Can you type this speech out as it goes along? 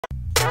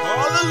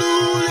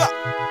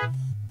Hallelujah.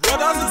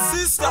 Brothers and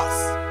sisters,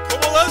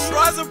 come on, let's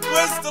rise and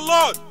praise the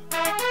Lord.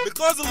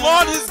 Because the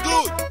Lord is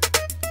good.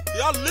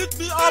 He has lifted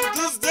me up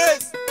these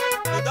days.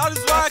 And that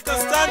is why I can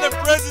stand and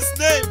praise His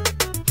name.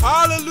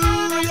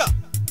 Hallelujah.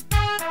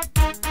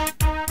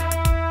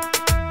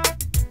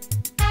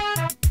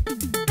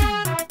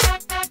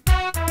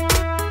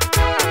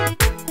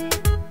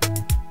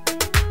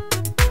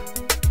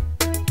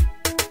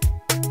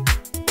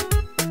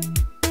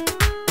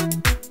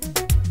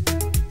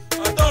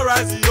 I don't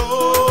rise, yo.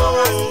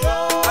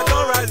 I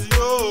don't rise,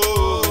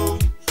 yo.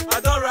 I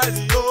don't rise,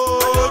 yo.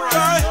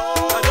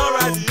 I don't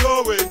rise,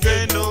 yo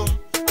again, no.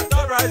 I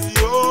don't rise,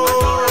 yo.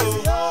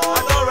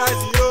 I don't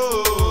rise, yo.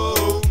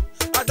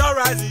 I don't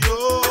rise, yo.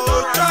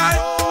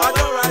 I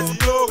don't rise,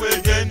 yo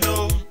again, no.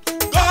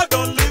 God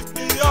don't lift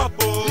me up,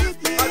 oh.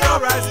 I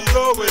don't rise,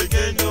 yo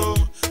again, no.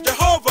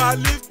 Jehovah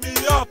lift me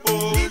up,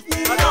 oh.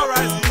 I don't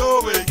rise, yo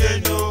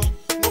again, no.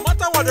 No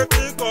matter what they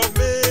think of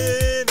me,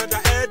 na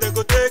their head they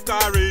go take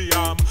carry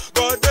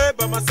God dey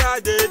by my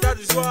side, that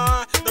is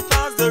why the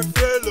plans they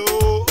fail,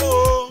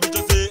 oh. Me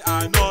just say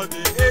I know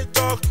they hate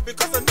talk,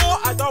 because I know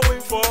I don't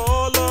win for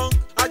long.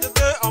 I just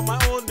stay on my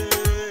own,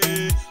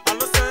 I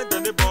don't send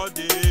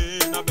anybody.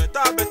 Now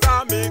better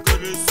me go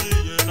to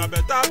see, now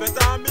better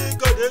me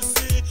go to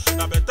see,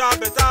 now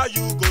better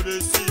you go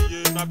to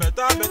see, now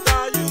better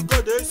you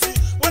go to see.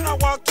 When I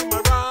walk to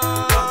my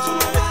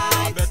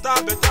right, better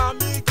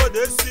me go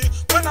to see.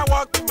 When I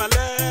walk to my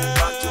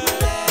left,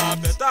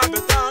 better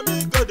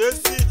me go to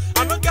see.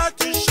 I don't get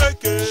to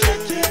shake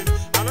it,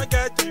 I don't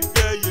get to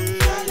fear you,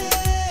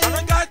 I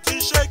don't get to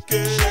shake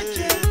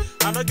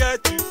it, I don't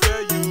get to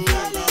fear you.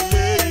 Now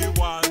lay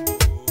one,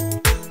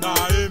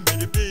 now him be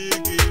the big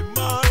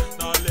man.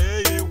 Now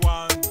lay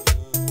one,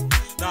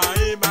 now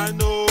him I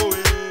know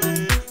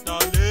it. Now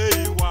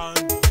lay one,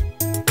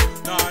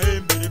 now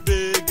him be the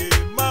big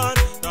man.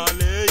 Now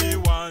lay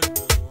one,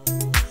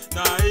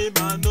 now him I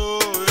know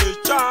it.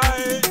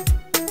 Child,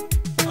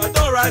 I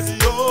don't rise,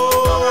 yo.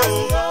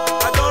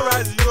 I don't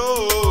rise, yo.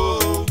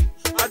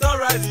 I don't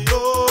rise, yo.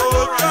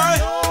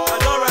 I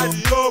don't rise,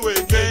 yo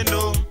again,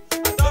 no. I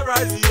don't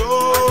rise, yo.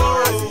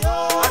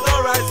 I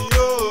don't rise,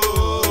 yo.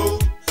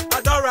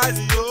 I don't rise,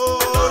 yo.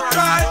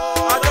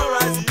 I don't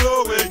rise, yo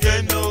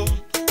again, no.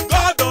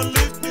 God don't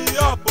lift me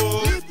up,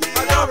 oh.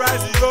 I don't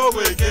rise, yo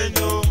again,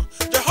 no.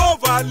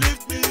 Jehovah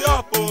lift me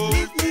up, oh. I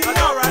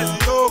don't rise,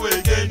 yo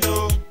again,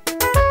 no.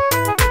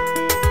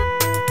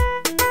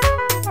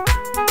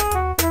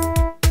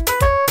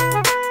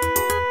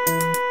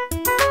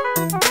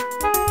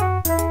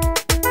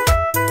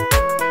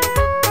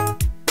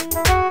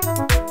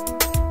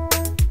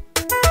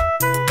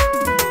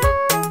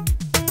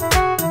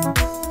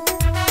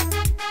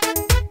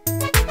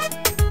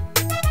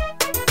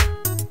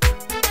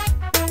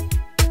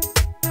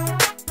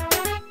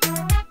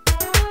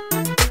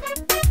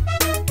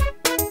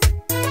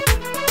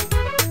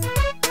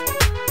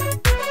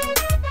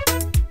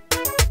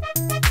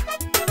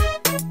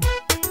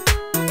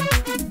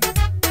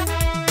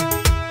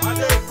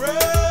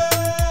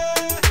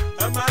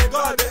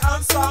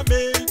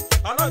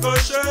 I don't go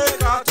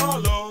shake at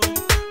all, oh.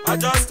 I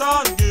just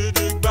stand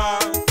getting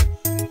back.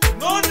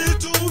 No need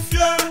to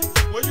fear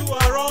when you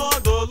are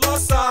on the low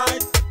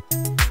side.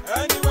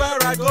 Anywhere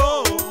I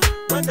go,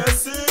 when they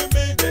see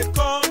me, they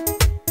come.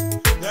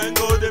 Then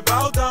go they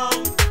bow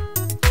down.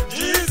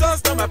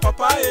 Jesus not my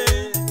papa,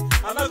 eh.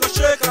 I don't go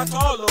shake at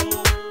all,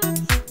 oh.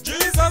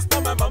 Jesus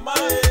not my mama,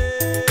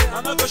 eh.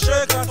 I don't go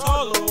shake at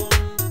all, oh.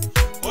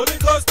 Holy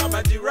Ghost not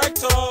my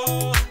director.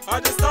 I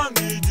just stand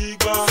getting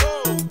back.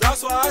 So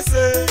that's why I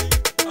say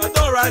I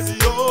don't rise,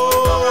 yo.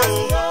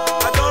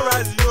 I don't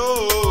rise,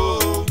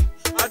 yo.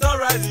 I don't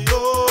rise, yo.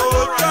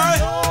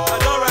 I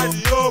don't rise,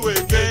 yo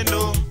again,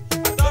 no. I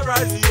don't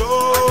rise, yo.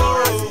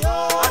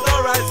 I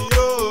don't rise,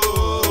 yo.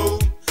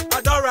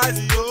 I don't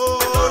rise, yo.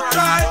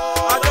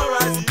 I don't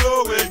rise, yo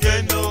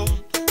again, no.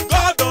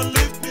 God don't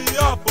lift me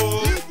up,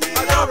 oh.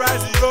 I don't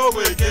rise, yo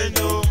again,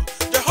 no.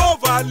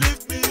 Jehovah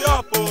lift me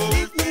up, oh.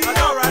 I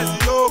don't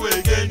rise, yo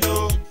again,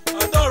 no.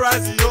 I don't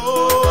rise, yo.